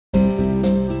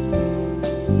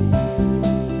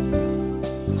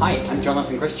I'm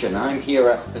Jonathan Christian. I'm here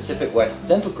at Pacificwest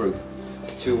Dental Group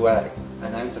to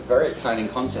announce a very exciting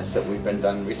contest that we've been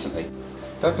done recently.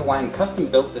 Dr. Wang custom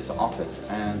built this office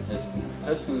and has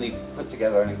personally put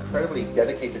together an incredibly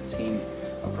dedicated team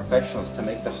of professionals to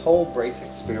make the whole brace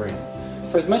experience.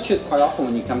 For as much as quite often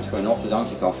when you come to an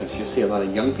orthodontic office you see a lot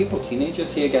of young people,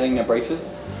 teenagers here getting their braces,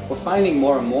 we're finding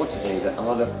more and more today that a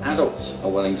lot of adults are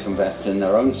willing to invest in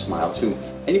their own smile too.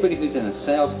 Anybody who's in a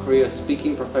sales career,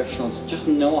 speaking professionals, just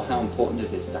know how important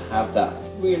it is to have that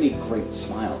really great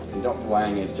smile. And Dr.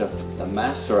 Wang is just the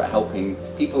master at helping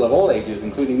people of all ages,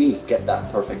 including me, get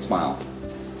that perfect smile.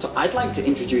 So I'd like to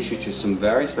introduce you to some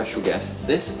very special guests.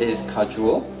 This is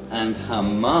Kajol and her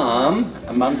mom.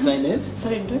 Her mom's name is?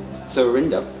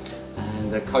 Surinder.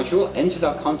 And Kajol entered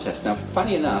our contest. Now,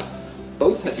 funny enough,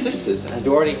 both her sisters had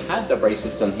already had their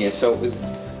braces done here, so it was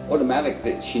automatic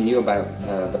that she knew about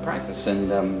the practice, and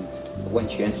when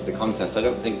she entered the contest, I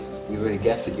don't think you really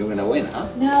guessed that you were going to win, huh?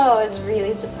 No, it was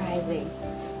really surprising.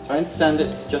 So I understand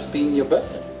it's just been your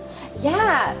birthday.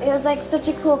 Yeah, it was like such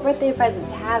a cool birthday present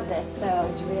to have this, so it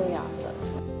was really awesome.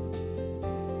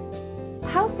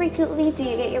 How frequently do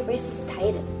you get your braces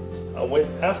tightened?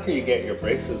 After you get your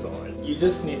braces on, you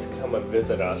just need to come and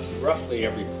visit us roughly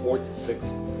every 4 to 6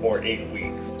 or 8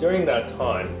 weeks. During that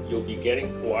time, you'll be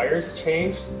getting wires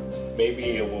changed.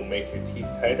 Maybe it will make your teeth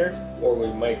tighter, or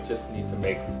we might just need to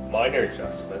make minor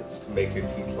adjustments to make your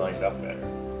teeth lined up better.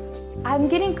 I'm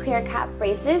getting clear cap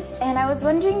braces, and I was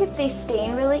wondering if they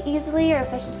stain really easily or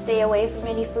if I should stay away from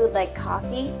any food like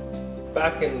coffee.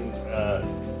 Back in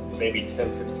maybe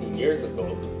 10-15 years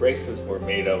ago, the braces were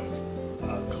made of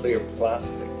clear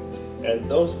plastic, and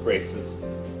those braces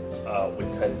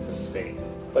would tend to stain.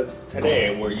 But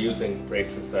today we're using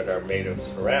braces that are made of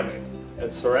ceramic,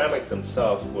 and ceramic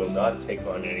themselves will not take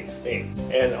on any stain.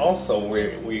 And also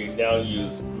we now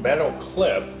use metal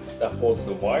clip that holds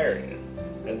the wire in,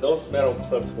 and those metal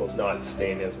clips will not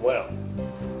stain as well.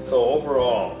 So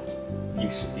overall, you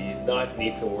should not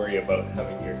need to worry about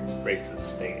having your braces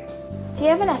stained. Do you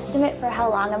have an estimate for how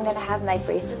long I'm going to have my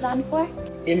braces on for?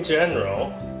 In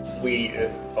general,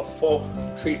 a full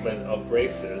treatment of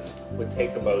braces would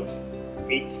take about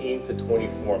 18 to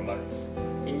 24 months.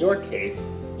 In your case,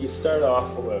 you start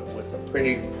off with a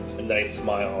pretty nice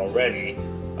smile already.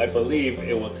 I believe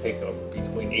it will take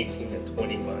between 18 and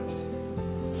 20 months.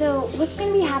 So what's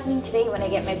going to be happening today when I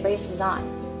get my braces on?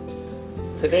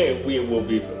 Today we will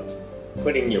be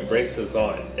putting your braces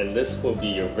on, and this will be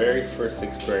your very first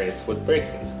experience with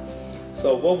braces.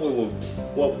 So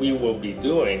what we will be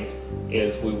doing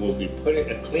is we will be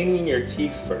cleaning your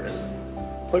teeth first,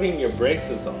 putting your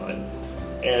braces on,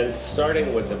 and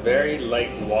starting with a very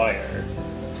light wire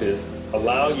to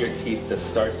allow your teeth to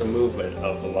start the movement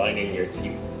of aligning your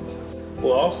teeth.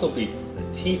 We'll also be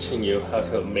teaching you how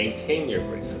to maintain your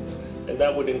braces, and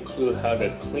that would include how to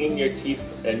clean your teeth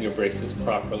and your braces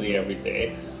properly every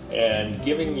day, and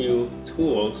giving you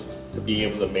tools to be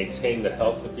able to maintain the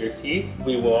health of your teeth.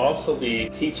 We will also be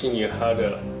teaching you how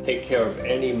to take care of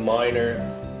any minor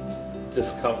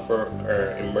discomfort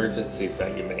or emergencies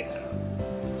that you may have.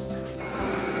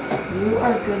 You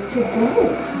are good to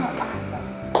go.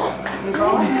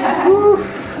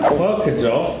 Well,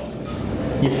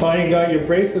 Kajol, you finally got your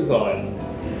braces on.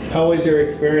 How was your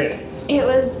experience? It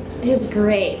was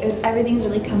great. Everything's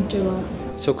really comfortable.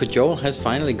 So Kajol has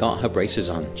finally got her braces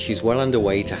on. She's well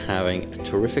underway to having a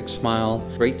terrific smile,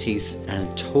 great teeth,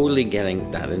 and totally getting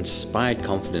that inspired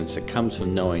confidence that comes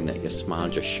from knowing that your smile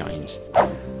just shines.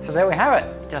 So there we have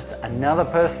it. Just another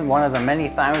person, one of the many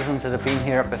thousands that have been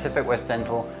here at Pacificwest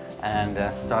Dental and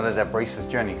started their braces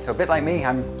journey. So a bit like me,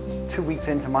 I'm 2 weeks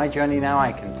into my journey now.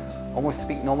 I can almost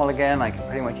speak normal again. I can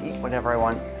pretty much eat whatever I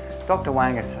want. Dr.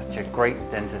 Wang is such a great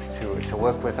dentist to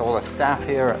work with. All the staff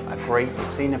here are great.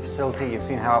 You've seen the facility, you've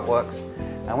seen how it works.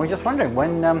 And we're just wondering,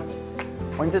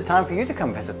 when's it time for you to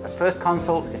come visit? The first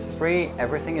consult is free,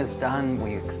 everything is done.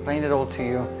 We explain it all to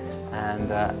you.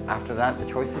 And after that, the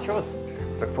choice is yours.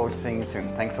 Look forward to seeing you soon.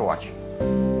 Thanks for watching.